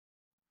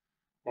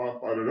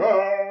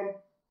Ba-ba-da-da.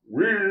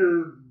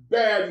 Weird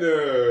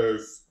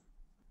badness.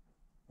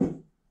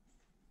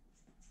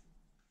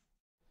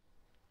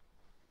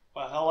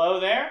 Well, hello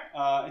there.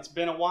 It's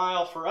been a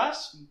while for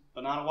us,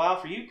 but not a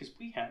while for you because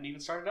we haven't even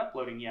started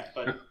uploading yet.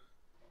 But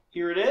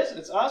here it is.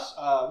 It's us,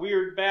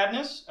 Weird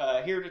Badness,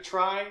 here to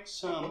try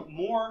some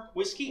more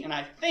whiskey. And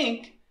I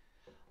think,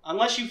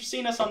 unless you've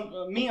seen us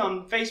on me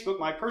on Facebook,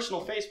 my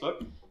personal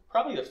Facebook,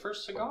 probably the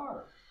first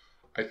cigar.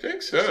 I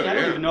think so. See, I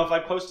don't even know if I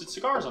posted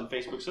cigars on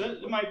Facebook, so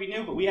it might be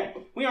new. But we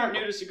aren't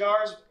new to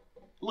cigars.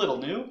 Little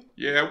new.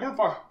 Yeah, We're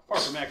far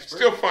from experts.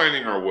 still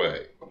finding our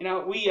way. You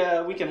know,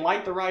 we can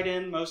light the right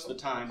end most of the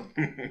time.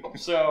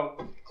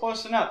 So,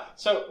 close enough.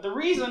 So, the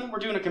reason we're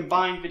doing a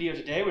combined video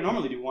today, we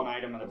normally do one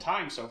item at a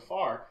time so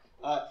far,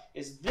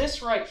 is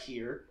this right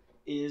here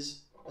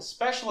is a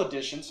special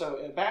edition.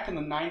 So, back in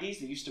the 90s,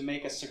 they used to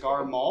make a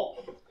cigar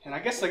malt, and I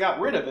guess they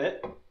got rid of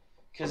it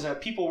because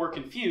people were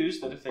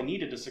confused that if they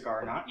needed a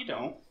cigar or not, you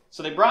don't.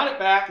 So, they brought it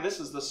back. This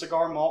is the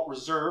Cigar Malt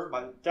Reserve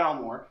by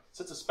Dalmore.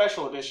 So, it's a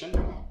special edition,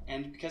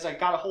 and because I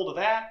got a hold of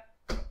that,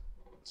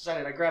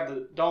 decided I grabbed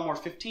the Dalmore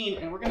 15,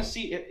 and we're going to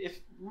see if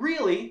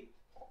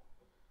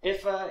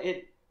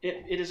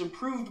it is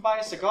improved by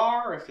a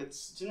cigar, or if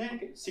it's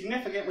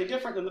significantly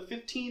different than the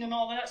 15 and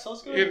all that. So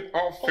let's go. In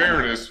all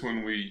fairness,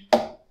 when we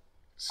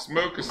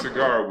smoke a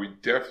cigar, we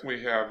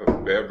definitely have a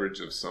beverage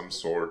of some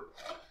sort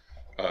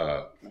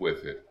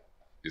with it.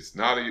 It's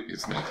not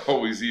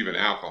always even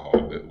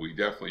alcohol, but we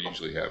definitely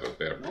usually have a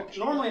beverage.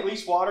 Normally at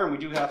least water, and we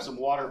do have some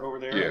water over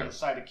there Yeah. on the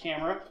side of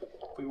camera.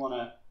 If we want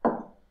to.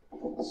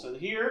 So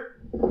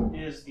here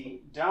is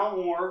the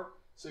Dalmore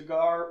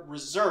Cigar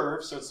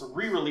Reserve. So it's a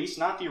re-release,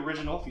 not the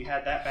original. If you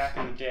had that back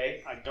in the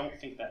day, I don't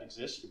think that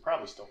exists. You could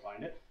probably still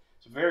find it.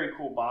 It's a very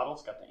cool bottle.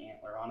 It's got the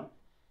antler on it.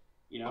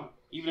 You know,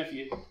 even if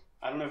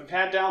I don't know if you've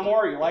had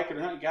Dalmore or you like it or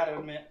not, you got to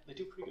admit, they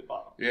do a pretty good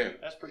bottle. Yeah.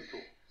 That's pretty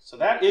cool. So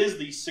that is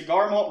the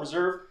Cigar Malt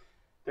Reserve.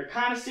 They're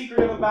kind of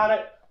secretive about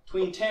it,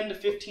 between 10 to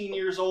 15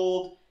 years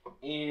old,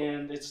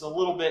 and it's a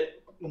little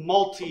bit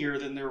maltier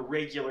than their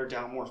regular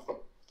Dalmore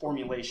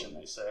formulation,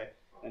 they say.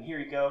 And here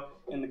you go.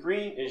 In the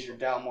green is your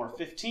Dalmore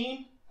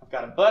 15. I've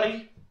got a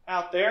buddy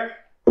out there.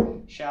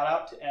 Shout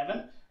out to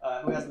Evan,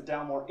 who has the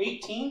Dalmore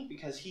 18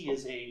 because he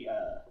is a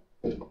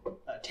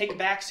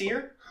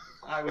take-back-seer.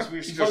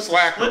 He's a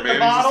slacker,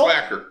 man. He's a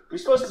slacker. We were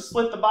supposed to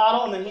split the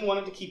bottle, and then he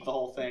wanted to keep the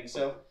whole thing.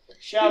 So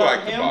shout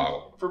out to him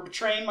for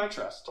betraying my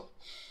trust.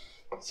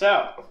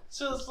 So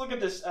let's look at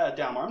this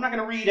Dalmore. I'm not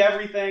going to read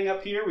everything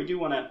up here. We do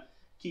want to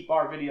keep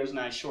our videos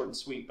nice, short, and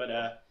sweet, but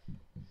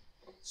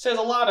says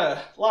a lot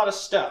of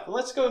stuff. But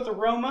let's go with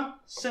aroma: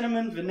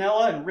 cinnamon,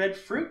 vanilla, and red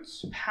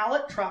fruits.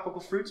 Palate: tropical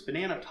fruits,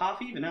 banana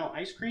toffee, vanilla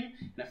ice cream,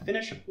 and a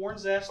finish of orange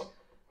zest,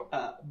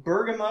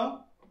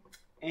 bergamot,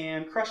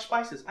 and crushed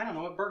spices. I don't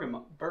know what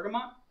bergamot.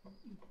 Bergamot?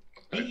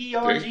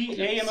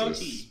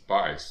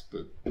 Spice,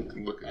 but you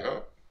can look it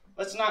up.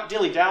 Let's not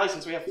dilly-dally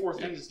since we have 4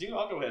 things to do.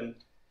 I'll go ahead and...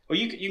 Well,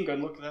 you can go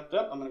and look that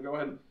up. I'm going to go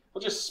ahead and...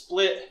 We'll just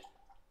split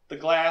the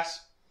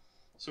glass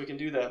so we can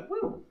do the...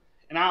 Woo!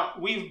 And now,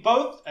 we've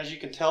both, as you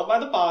can tell by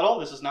the bottle,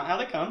 this is not how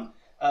they come.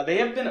 They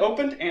have been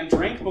opened and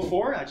drank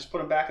before. I just put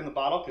them back in the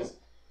bottle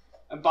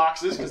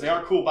boxes because they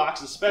are cool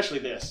boxes, especially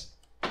this.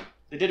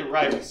 They did it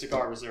right with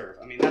Cigar Reserve.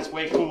 I mean, that's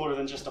way cooler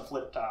than just a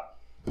flip top.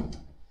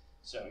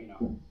 So, you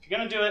know, if you're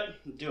going to do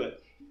it, do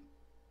it.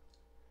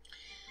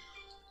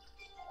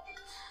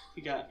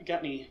 You got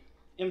any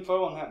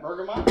info on that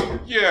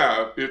bergamot?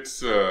 Yeah,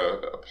 it's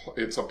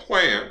a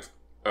plant.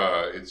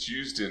 It's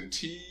used in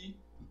tea,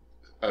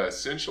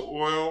 essential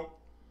oil.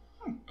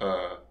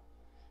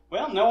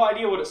 Well, no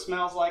idea what it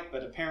smells like,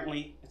 but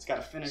apparently it's got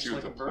a finish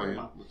like a bergamot.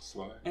 Plant looks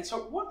like. And so,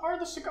 what are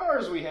the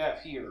cigars we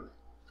have here,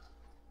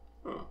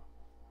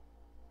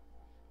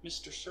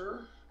 Mr.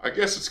 Sir? I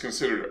guess it's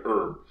considered an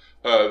herb.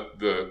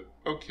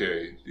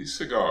 These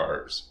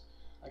cigars.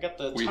 I got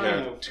the. We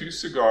Taino have 2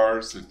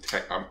 cigars. It's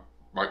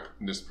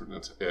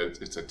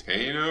a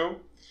Taino.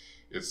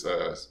 It's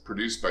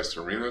produced by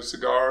Serino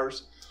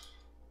Cigars.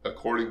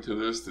 According to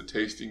this, the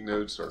tasting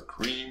notes are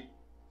cream,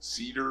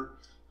 cedar,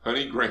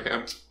 honey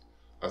graham,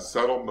 a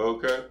subtle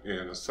mocha,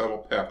 and a subtle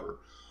pepper.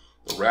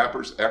 The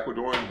wrapper's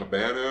Ecuadorian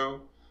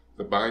Habano.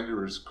 The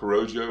binder is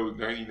Corojo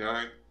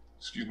 99.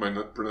 Excuse my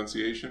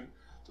pronunciation.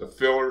 The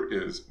filler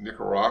is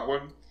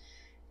Nicaraguan,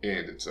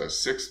 and it's a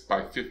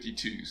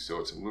 6x52, so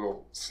it's a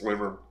little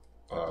slimmer,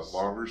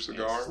 longer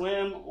cigar. It's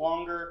slim,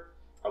 longer.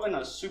 Probably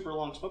not a super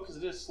long smoke because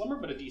it is slimmer,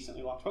 but a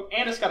decently long smoke.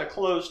 And it's got a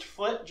closed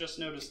foot. Just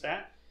noticed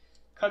that.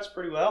 Cuts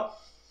pretty well.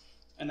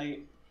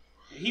 And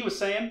he was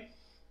saying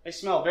they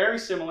smell very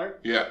similar.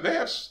 Yeah, they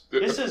have.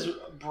 This is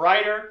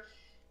brighter,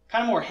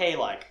 kind of more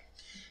hay-like.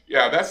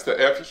 Yeah, that's the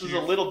FQ. This is a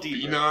little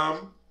deeper.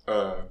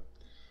 Phenom,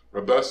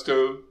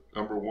 Robusto,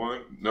 number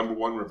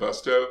one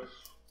Robusto.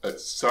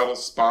 It's subtle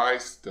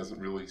spice. Doesn't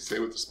really say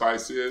what the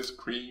spice is.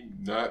 Cream,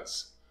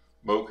 nuts,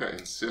 mocha,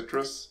 and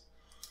citrus.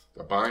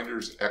 The binder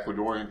is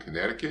Ecuadorian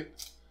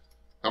Connecticut.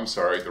 I'm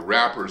sorry, the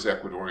wrapper is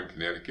Ecuadorian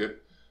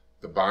Connecticut.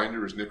 The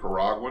binder is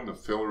Nicaraguan. The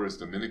filler is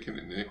Dominican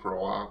and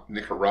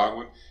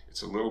Nicaraguan.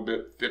 It's a little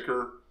bit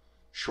thicker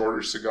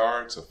shorter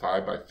cigar. It's a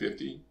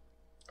 5x50.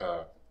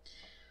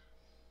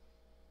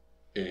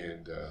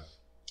 And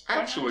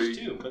actually, nice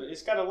too, but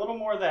it's got a little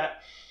more of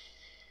that,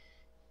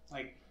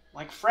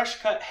 like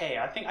fresh cut hay.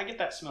 I think I get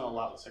that smell a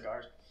lot with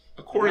cigars.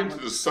 According to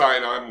the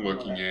site I'm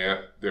looking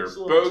at, they're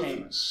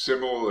both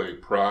similarly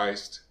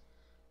priced.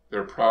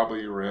 They're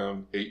probably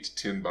around $8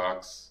 to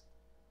 $10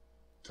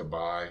 to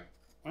buy.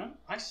 Well,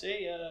 I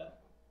say,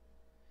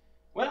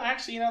 well,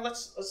 actually,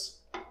 let's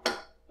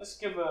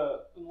give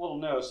a little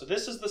nose. So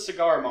this is the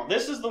Cigar Malt.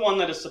 This is the one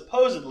that is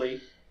supposedly,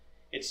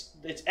 it's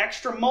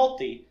extra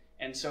malty,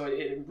 and so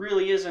it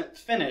really isn't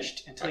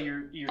finished until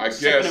you're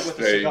sipping it with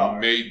a cigar. I guess they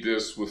made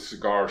this with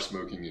cigar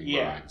smoking in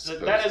mind. So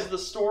that is the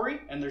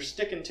story, and they're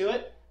sticking to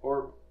it.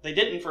 Or they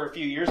didn't for a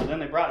few years, and then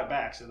they brought it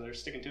back, so they're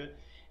sticking to it.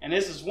 And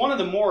this is one of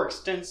the more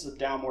extensive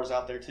Dalmores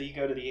out there till you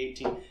go to the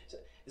 18.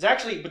 It's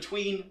actually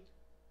between,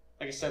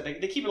 like I said,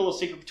 they keep it a little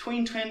secret,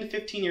 between 10 to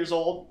 15 years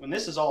old. When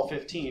this is all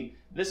 15,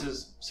 this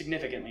is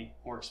significantly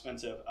more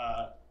expensive.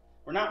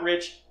 We're not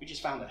rich. We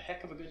just found a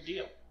heck of a good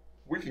deal.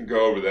 We can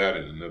go over that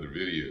in another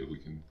video.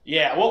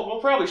 Yeah, we'll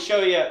probably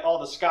show you all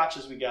the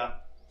scotches we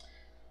got.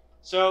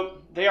 So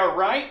they are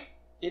right.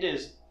 It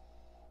is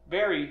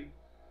very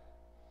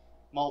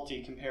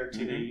malty compared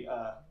to the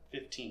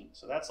 15.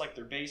 So that's like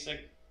their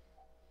basic.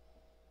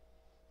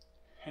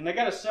 And they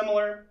got a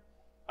similar,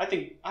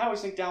 I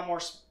always think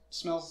Dalmore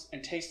smells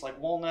and tastes like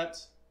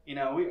walnuts. You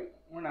know,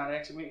 we're not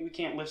actually, we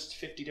can't list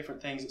 50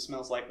 different things it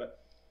smells like, but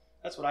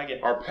that's what I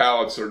get. Our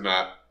palates are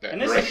not that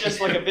And this great. is just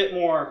like a bit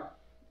more,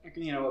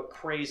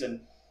 crazy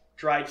and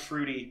dried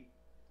fruity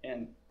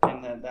and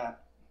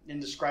that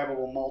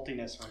indescribable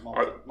maltiness.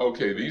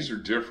 Okay, these are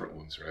different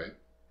ones, right?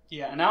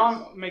 Yeah, and now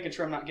I'm making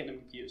sure I'm not getting them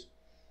confused.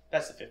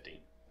 That's the 15.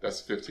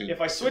 That's the 15.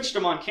 If I switched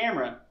them on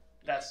camera,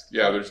 that's...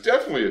 Yeah, there's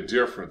definitely a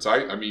difference.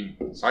 I can keep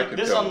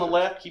this on the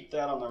left, keep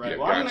that on the right. Yeah,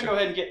 well, gotcha. I'm going to go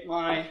ahead and get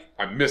my...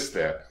 I missed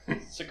that.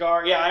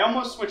 cigar. Yeah, I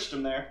almost switched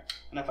them there.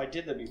 And if I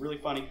did, that'd be really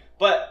funny.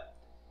 But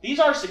these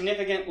are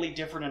significantly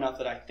different enough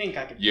that I think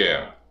I could...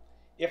 Yeah.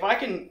 If I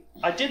can...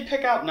 I did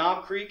pick out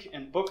Knob Creek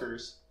and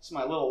Booker's. It's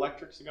my little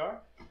electric cigar.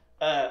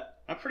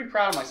 I'm pretty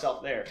proud of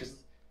myself there because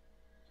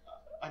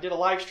I did a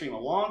live stream a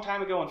long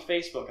time ago on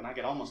Facebook and I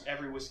get almost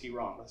every whiskey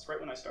wrong. That's right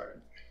when I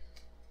started.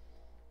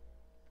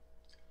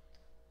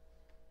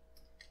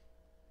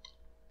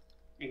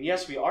 And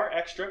yes, we are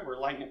extra. We're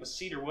lighting it with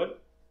cedar wood.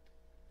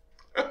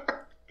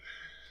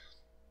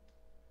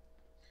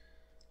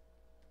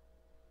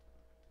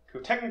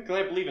 Technically,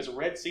 I believe it's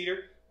red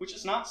cedar, which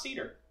is not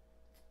cedar.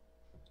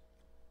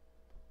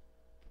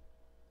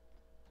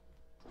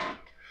 A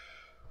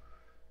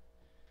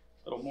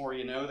little more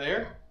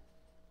there.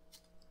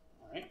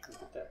 All right, let's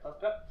get that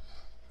puffed up.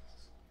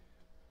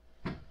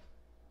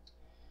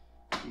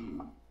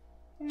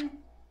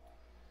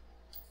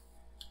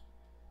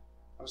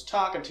 I was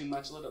talking too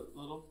much.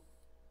 Little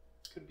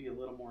could be a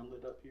little more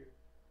lit up here.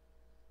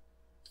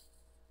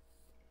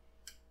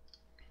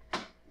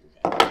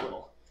 Okay, a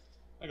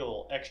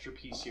little extra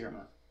piece here. I'm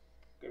gonna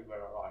go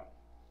better light.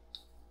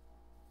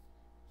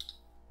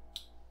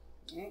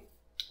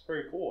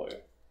 Very cool.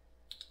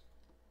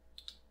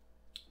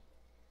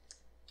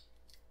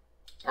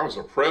 That was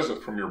a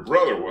present from your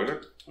brother, wasn't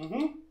it?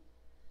 Mm-hmm.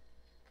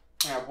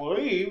 I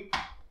believe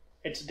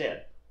it's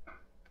dead.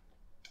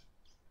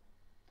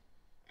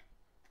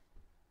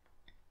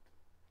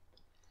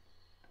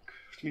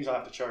 Which means I'll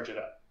have to charge it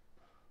up.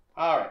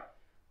 All right.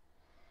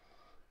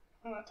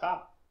 On that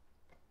top.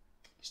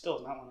 He still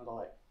does not want to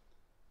light.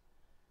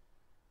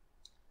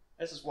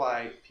 This is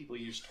why people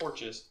use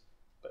torches,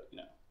 but do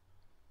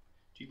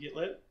you get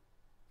lit?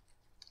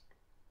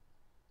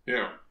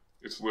 Yeah,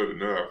 it's lit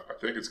enough. I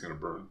think it's going to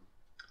burn.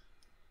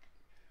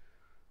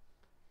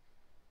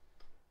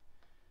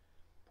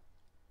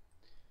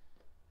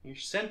 Your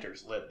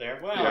center's lit there.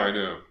 Well, yeah, I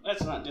know.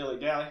 Let's not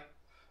dilly-dally.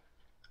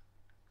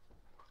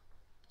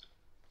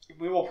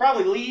 We will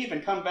probably leave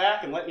and come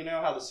back and let you know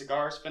how the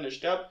cigar's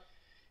finished up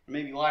and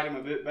maybe light them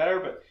a bit better,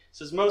 but this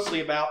is mostly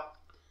about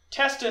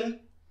testing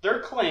their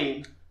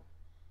claim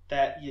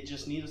that you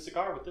just need a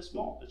cigar with this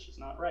malt. It's just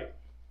not right.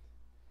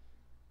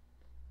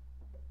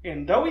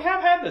 And though we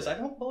have had this, I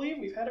don't believe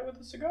we've had it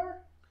with a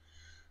cigar.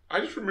 I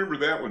just remember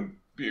that one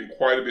being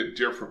quite a bit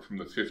different from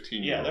the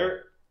 15. Yeah,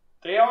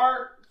 they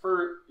are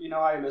for,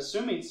 I'm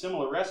assuming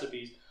similar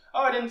recipes.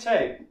 Oh, I didn't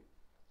say.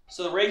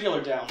 So the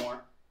regular Dalmore,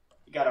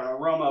 you got an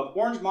aroma of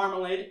orange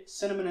marmalade,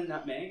 cinnamon and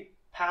nutmeg,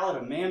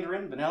 palate of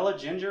mandarin, vanilla,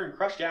 ginger, and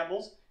crushed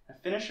apples, and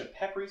a finish of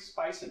peppery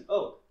spice and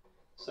oak.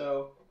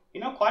 So,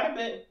 quite a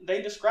bit.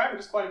 They describe it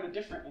as quite a bit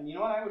different, and you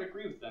know what? I would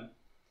agree with them.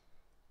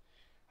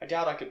 I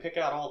doubt I could pick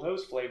out all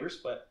those flavors,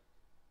 but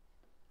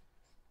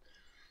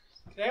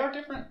they are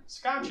different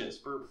scotches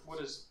for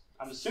what is,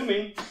 I'm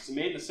assuming, it's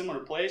made in a similar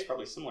place,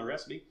 probably similar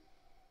recipe,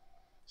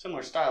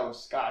 similar style of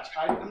scotch.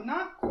 I'm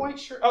not quite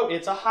sure. Oh,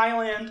 it's a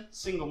Highland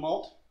single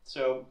malt,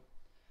 so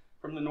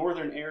from the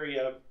northern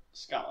area of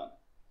Scotland.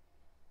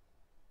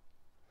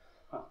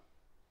 Huh.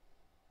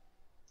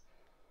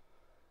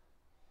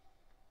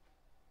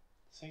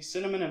 Say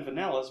cinnamon and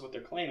vanilla is what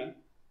they're claiming.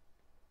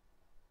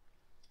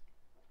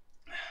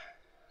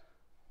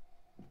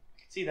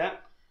 See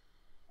that?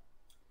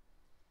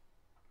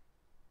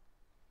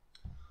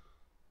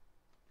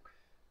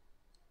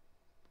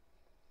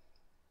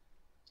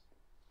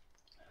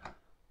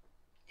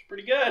 It's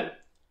pretty good.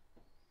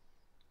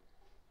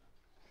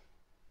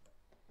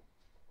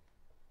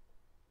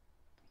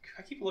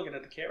 I keep looking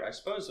at the camera. I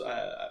suppose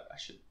I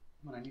should,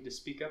 when I need to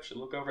speak up, should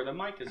look over. The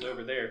mic is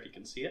over there if you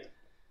can see it.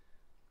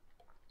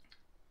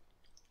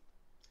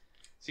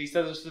 See,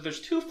 so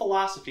there's two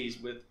philosophies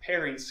with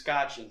pairing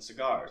Scotch and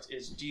cigars.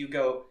 Do you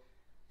go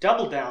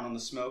double down on the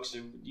smoke, so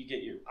you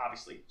get your,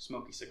 obviously,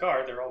 smoky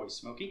cigar. They're always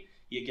smoky.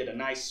 You get a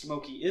nice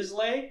smoky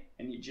Islay,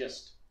 and you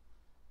just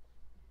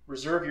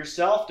reserve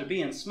yourself to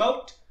being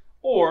smoked.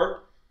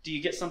 Or do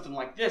you get something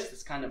like this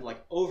that's kind of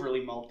like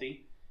overly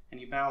malty, and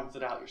you balance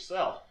it out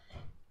yourself?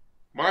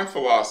 My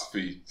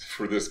philosophy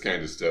for this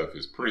kind of stuff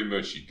is pretty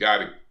much you got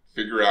to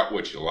figure out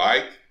what you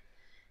like,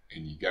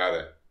 and you got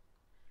to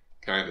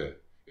kind of,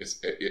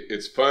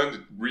 it's fun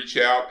to reach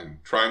out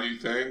and try new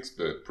things,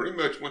 but pretty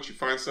much once you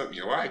find something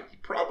you like,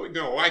 you're probably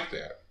going to like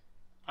that.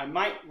 I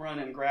might run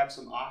and grab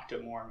some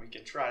Octomore and we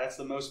can try. That's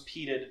the most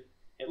peated,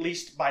 at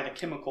least by the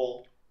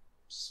chemical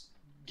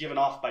given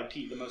off by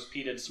peat, the most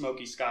peated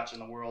smoky Scotch in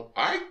the world.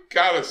 I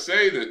got to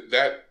say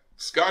that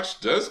Scotch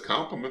does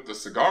complement the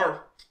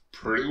cigar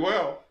pretty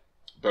well.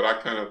 But I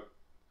kind of...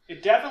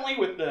 It definitely,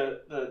 with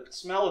the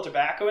smell of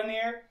tobacco in the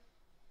air,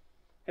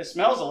 it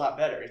smells a lot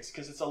better. It's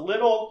because it's a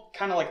little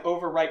kind of like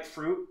overripe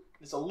fruit.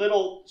 It's a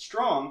little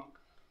strong.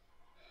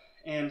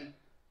 And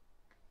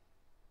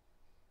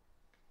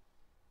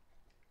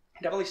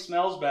it definitely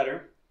smells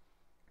better.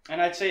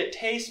 And I'd say it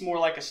tastes more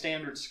like a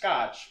standard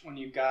Scotch when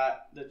you've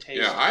got the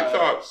taste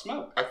of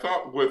smoke. I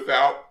thought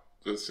without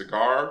the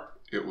cigar,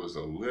 it was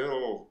a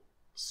little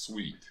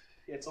sweet.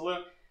 It's a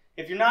little...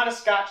 If you're not a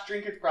Scotch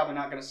drinker, it's probably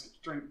not going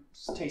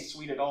to taste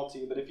sweet at all to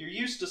you. But if you're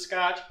used to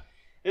Scotch,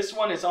 this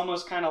one is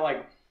almost kind of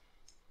like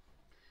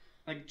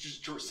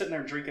just sitting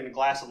there drinking a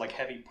glass of like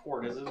heavy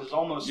port. There's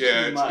almost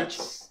too much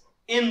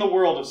in the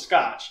world of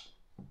Scotch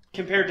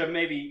compared to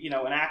maybe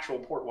an actual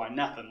port wine.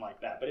 Nothing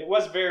like that. But it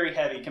was very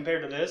heavy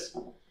compared to this.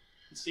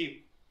 Let's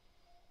see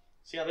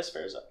how this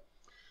fares up.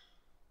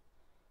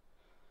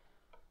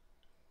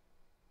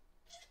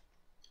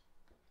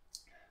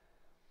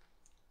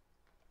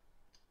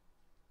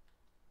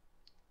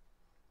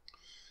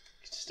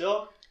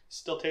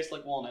 Still tastes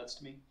like walnuts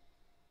to me.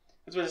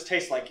 That's what this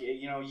tastes like.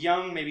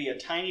 Young, maybe a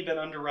tiny bit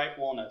underripe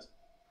walnuts.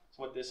 That's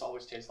what this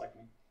always tastes like to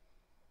me.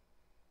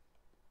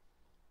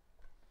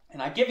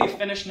 And I give you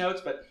finish notes,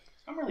 but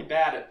I'm really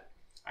bad at.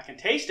 I can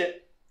taste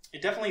it.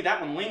 It definitely,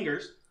 that one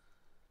lingers.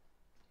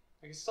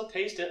 I can still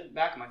taste it in the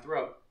back of my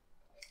throat.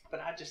 But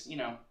I just, we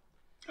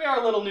are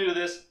a little new to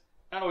this.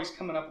 Not always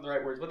coming up with the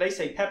right words. But they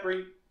say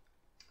peppery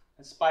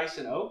and spice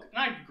and oak, and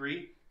I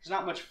agree. There's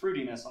not much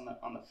fruitiness on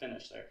the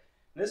finish there.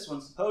 This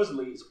one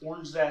supposedly is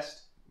orange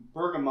zest,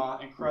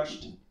 bergamot, and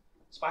crushed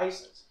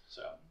spices.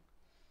 So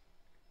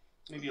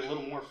maybe a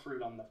little more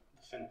fruit on the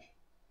finish.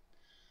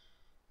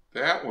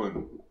 That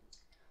one.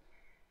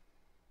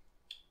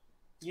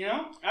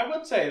 I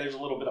would say there's a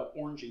little bit of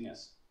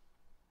oranginess.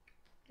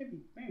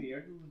 Maybe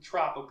a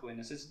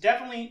tropicaliness. It's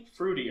definitely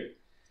fruitier.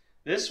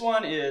 This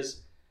one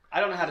is,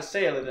 I don't know how to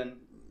say it other than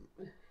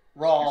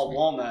raw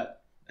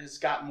walnut. It's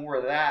got more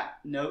of that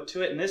note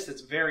to it. And this,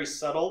 it's very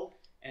subtle,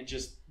 and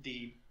just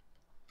the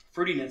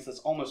fruitiness that's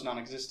almost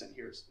non-existent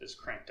here is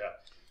cranked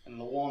up, and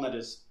the walnut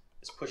is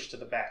pushed to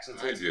the back. So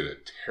I did a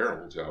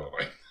terrible job.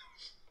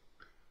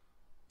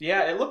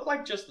 Yeah, it looked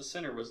like just the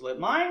center was lit.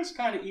 Mine's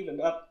kind of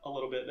evened up a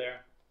little bit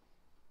there.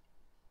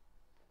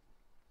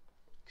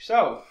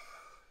 So,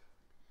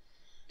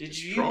 did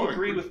you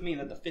agree with me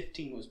that the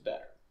 15 was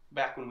better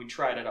back when we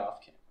tried it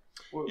off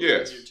camera?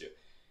 Yes.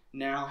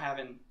 Now,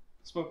 having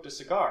smoked a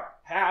cigar,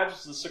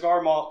 has the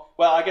Cigar Malt?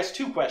 Well, I guess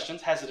two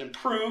questions: has it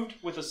improved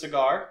with a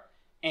cigar?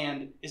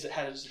 And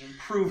has it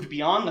improved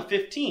beyond the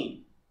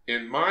 15?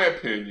 In my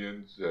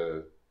opinion,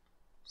 the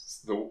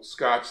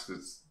Scotch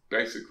that's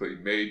basically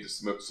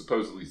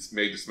supposedly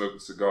made to smoke a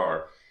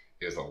cigar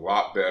is a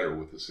lot better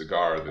with a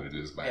cigar than it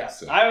is by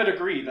itself. I would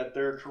agree that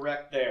they're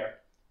correct there.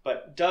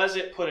 But does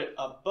it put it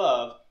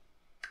above?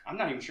 I'm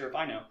not even sure if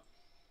I know.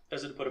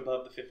 Does it put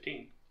above the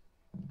 15?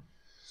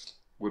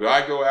 Would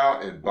I go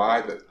out and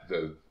buy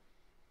the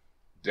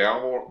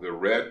Dalmore, the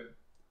red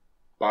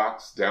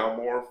box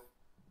Dalmore,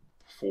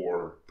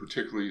 for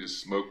particularly to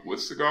smoke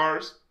with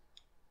cigars?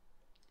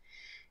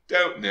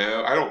 Don't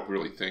know. I don't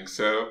really think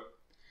so.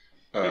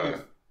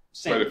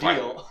 Same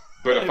deal.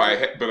 But if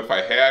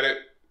I had it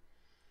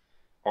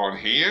on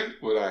hand,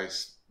 would I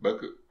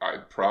smoke it?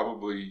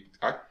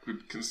 I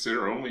could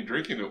consider only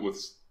drinking it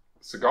with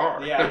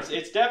cigar. Yeah,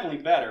 it's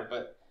definitely better,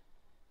 but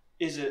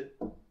is it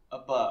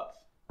above?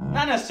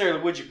 Not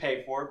necessarily would you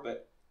pay for it,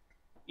 but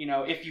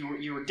if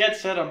you were dead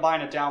set on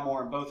buying a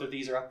Dalmore and both of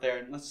these are up there,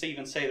 and let's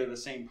even say they're the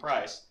same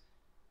price,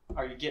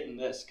 are you getting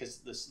this? Because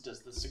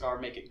does the cigar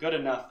make it good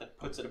enough that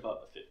puts it above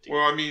the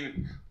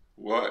 15?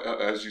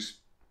 Well, as you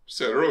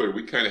said earlier,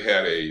 we kind of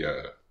had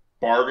a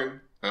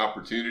bargain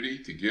opportunity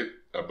to get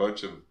a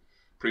bunch of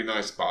pretty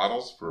nice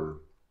bottles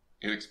for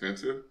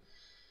inexpensive.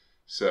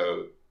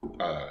 So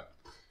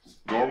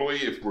normally,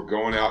 if you're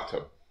going out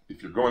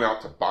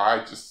to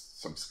buy just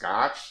some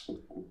scotch,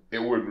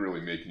 it wouldn't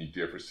really make any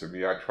difference to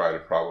me. I'd try to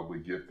probably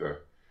get the.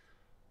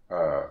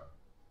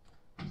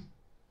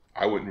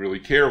 I wouldn't really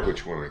care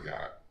which one I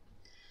got,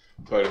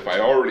 but if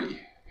I already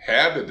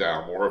had the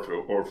Dalmore,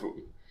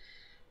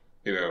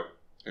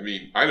 I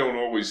mean, I don't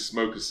always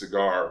smoke a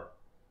cigar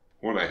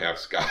when I have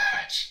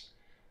scotch,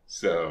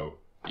 so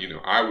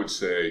I would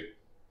say,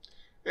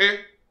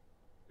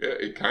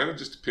 it kind of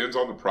just depends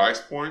on the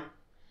price point,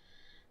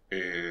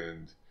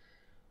 and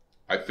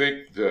I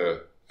think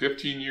the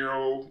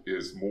 15-year-old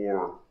is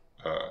more.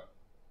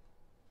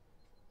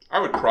 I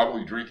would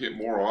probably drink it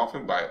more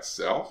often by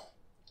itself.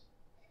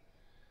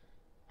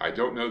 I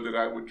don't know that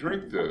I would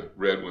drink the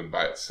red one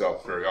by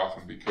itself very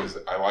often because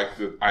I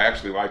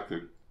actually like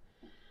the,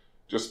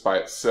 just by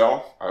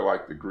itself, I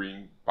like the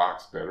green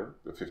box better,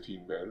 the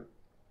 15 better.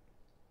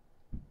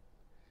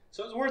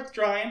 So it's worth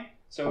trying.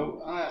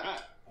 So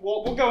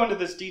we'll go into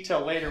this detail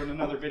later in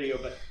another video,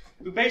 but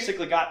we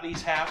basically got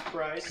these half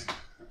price.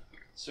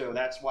 So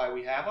that's why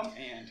we have them.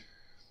 And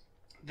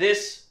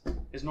this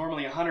is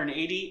normally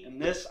 $180,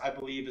 and this, I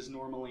believe, is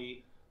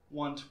normally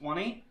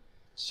 $120.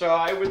 So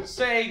I would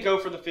say go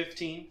for the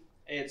 15.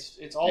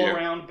 It's all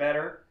around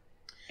better.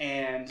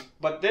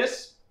 But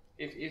this,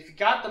 if you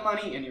got the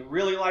money and you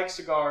really like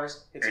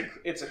cigars,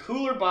 it's a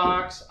cooler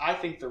box. I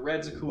think the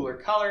red's a cooler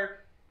color.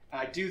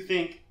 I do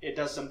think it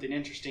does something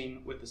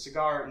interesting with the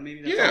cigar, and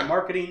maybe that's all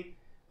marketing.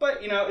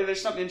 But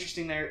there's something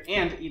interesting there,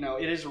 and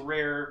it is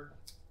rare.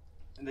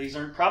 And these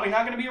are probably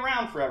not going to be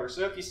around forever.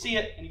 So if you see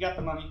it and you got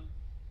the money,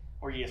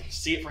 or you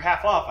see it for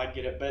half off, I'd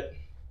get it. But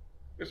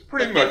it's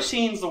pretty the much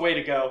 15's the way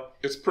to go.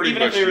 It's pretty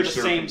even much if they were your the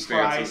same circumstances.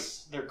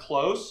 price, they're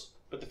close.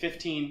 But the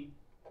 15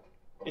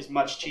 is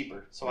much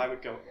cheaper, so I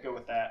would go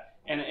with that.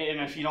 And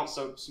if you don't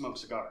smoke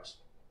cigars,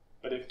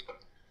 but if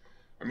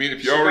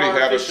you already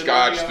have a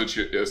scotch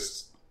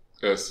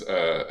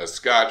a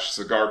Scotch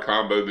cigar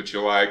combo that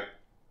you like,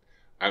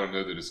 I don't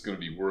know that it's going to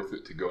be worth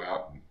it to go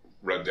out and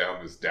run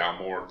down this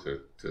Dalmore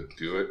to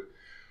do it.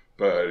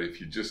 But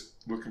if you're just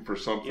looking for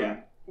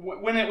something.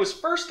 When it was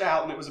first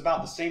out and it was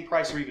about the same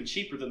price or even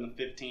cheaper than the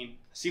 15, I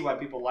see why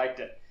people liked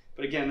it.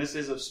 But again, this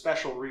is a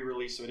special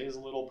re-release, so it is a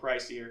little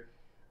pricier.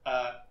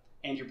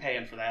 And you're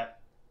paying for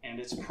that. And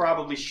it's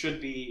probably should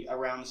be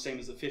around the same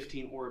as the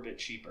 15 or a bit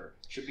cheaper.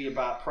 Should be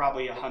about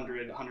probably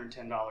 $100,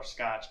 $110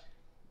 scotch.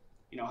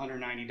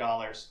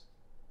 $190.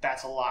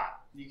 That's a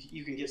lot.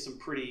 You can get some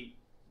pretty.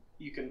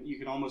 You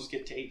can almost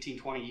get to 18,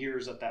 20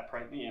 years at that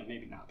price. Yeah,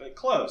 maybe not, but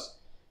close.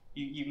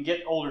 You can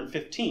get older than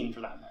 15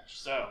 for that much.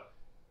 So,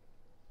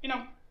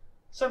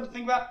 something to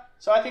think about.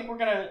 So I think we're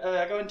gonna go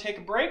ahead and take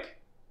a break,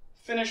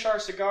 finish our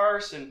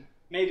cigars, and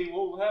maybe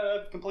we'll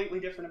have completely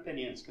different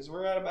opinions because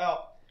we're at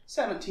about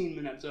 17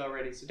 minutes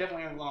already. So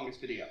definitely our longest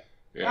video.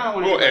 Yeah,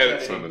 we'll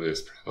edit some of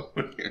this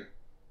probably.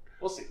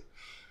 We'll see.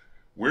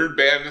 Weird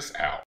Badness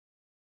out.